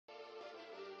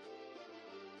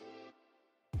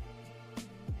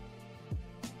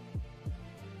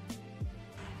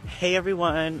Hey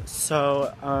everyone,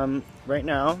 so right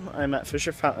now I'm at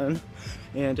Fisher Fountain,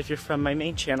 and if you're from my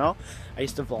main channel, I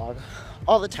used to vlog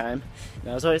all the time, and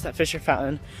I was always at Fisher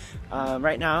Fountain.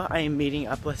 Right now I am meeting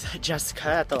up with Jessica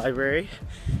at the library,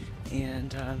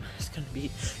 and it's going to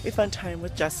be a fun time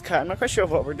with Jessica. I'm not quite sure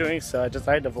what we're doing, so I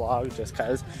decided to vlog just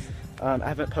because I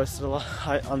haven't posted a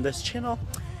lot on this channel.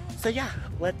 So yeah,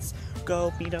 let's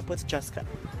go meet up with Jessica.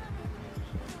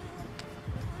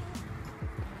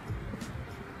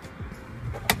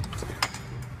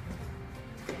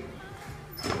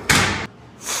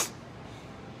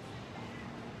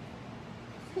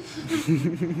 We're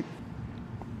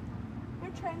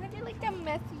trying to do like a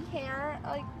messy hair,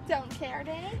 like don't care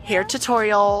day. Hair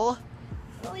tutorial.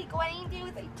 So, like what you do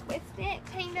is like twist it,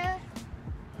 kinda,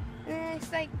 and then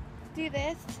it's like do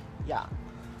this. Yeah.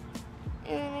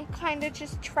 And then I kind of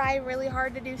just try really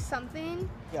hard to do something.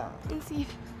 Yeah. And see.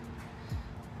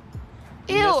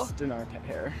 Ew. Missed an armpit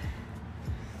hair.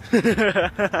 Okay,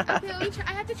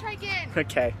 I have to try again.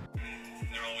 Okay.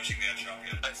 They're all wishing they had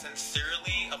shotgun. I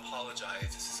sincerely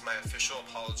apologize. This is my official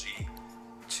apology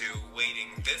to waiting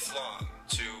this long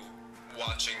to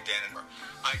watching Dan and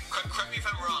correct me if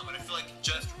I'm wrong, but I feel like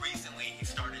just recently he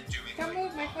started doing Don't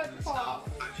move, my foot falls.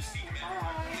 I've just seen him in. I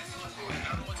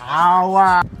don't know what to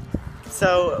Ow.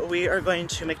 So we are going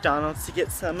to McDonald's to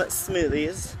get some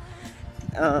smoothies.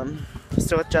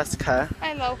 Still with Jessica.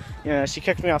 I know. Yeah, she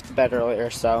kicked me off the bed earlier,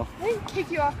 so. I didn't kick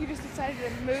you off, you just decided to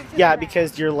move to Yeah, the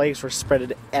because your legs were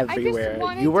spreaded everywhere.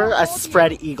 wanted You were to a hold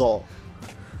spread you. eagle.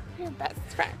 You're your best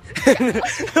friend.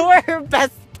 We're her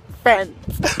best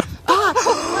friends.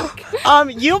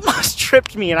 You almost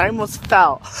tripped me and I almost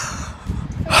fell.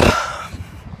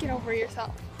 Get over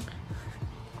yourself.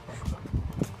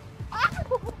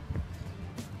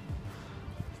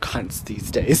 Cunts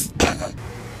these days.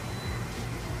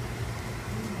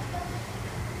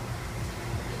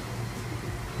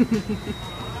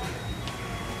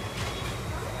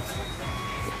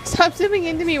 Stop zooming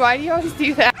into me. Why do you always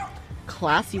do that?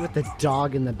 Classy with the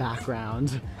dog in the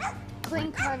background.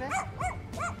 Clean kinda.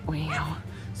 Wow.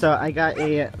 So I got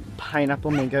a pineapple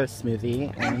mango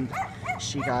smoothie and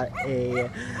she got a,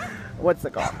 what's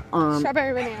it called?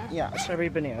 Strawberry banana. Yeah, strawberry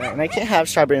banana. And I can't have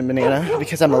strawberry and banana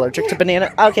because I'm allergic to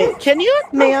banana. Okay, can you,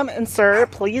 ma'am and sir,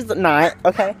 please not?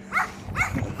 Okay.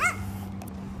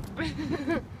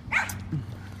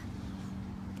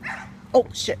 Oh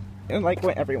shit. It like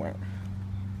went everywhere.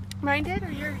 Mine did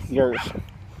or yours? Yours.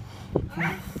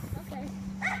 Okay.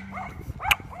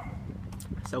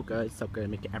 So good, so good.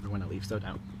 Make everyone leave so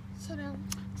down. So down.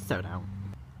 So down.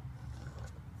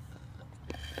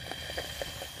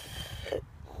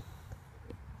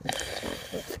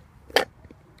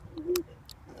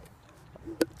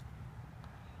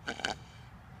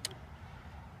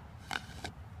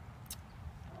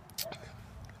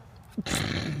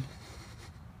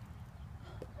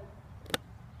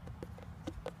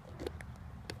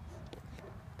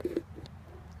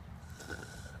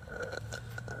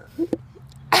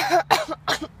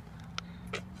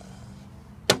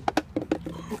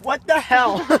 What the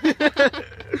hell?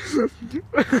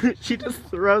 She just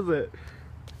throws it.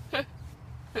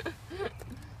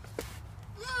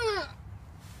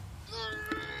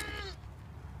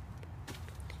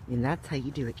 And that's how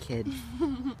you do it, kid.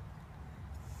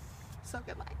 So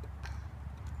good luck.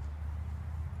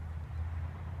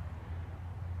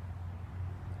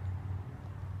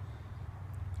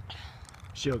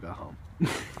 She'll go home.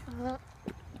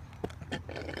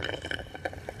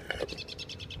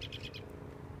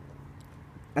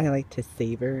 I like to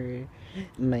savor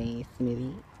my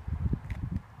smoothie.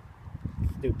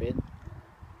 Stupid.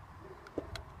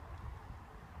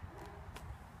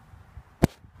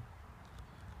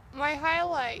 My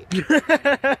highlight.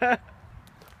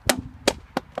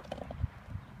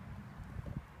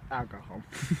 I'll go home.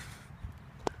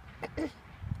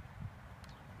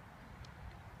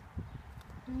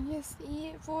 You see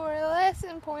it for a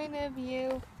lesson point of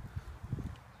view.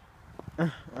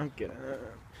 I'm gonna.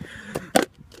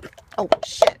 Oh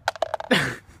shit!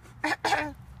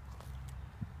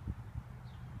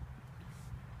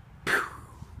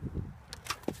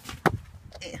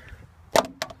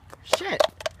 Shit.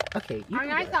 Okay. You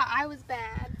I thought I was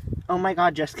bad. Oh my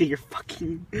god, Jessica, you're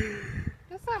fucking.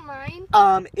 That's not mine.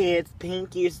 It's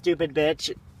pink, you stupid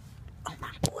bitch. Oh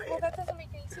my boy. Well, that doesn't make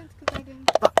any sense because I didn't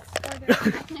start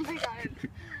it. Oh my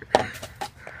god.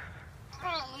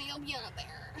 Oh, you'll be out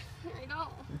there. I know.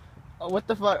 Oh, what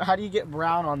the fuck? How do you get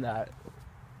brown on that?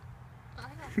 I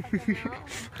don't fucking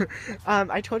know.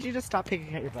 I told you to stop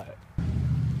picking at your butt.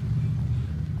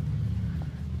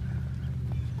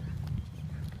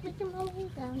 Make him roll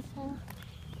you down, so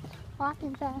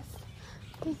walking fast.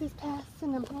 This is past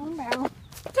and I'm homebound.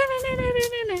 It's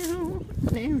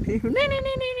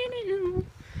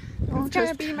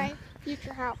gonna be my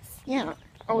future house. Yeah.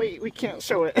 Oh wait, we can't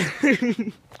show it.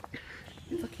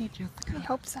 It's okay, Jessica. I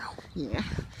hope so. Yeah.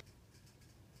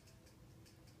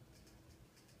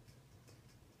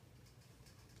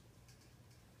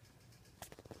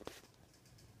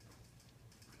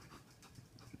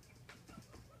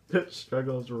 That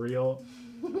struggle's real.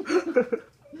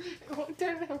 Don't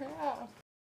turn around.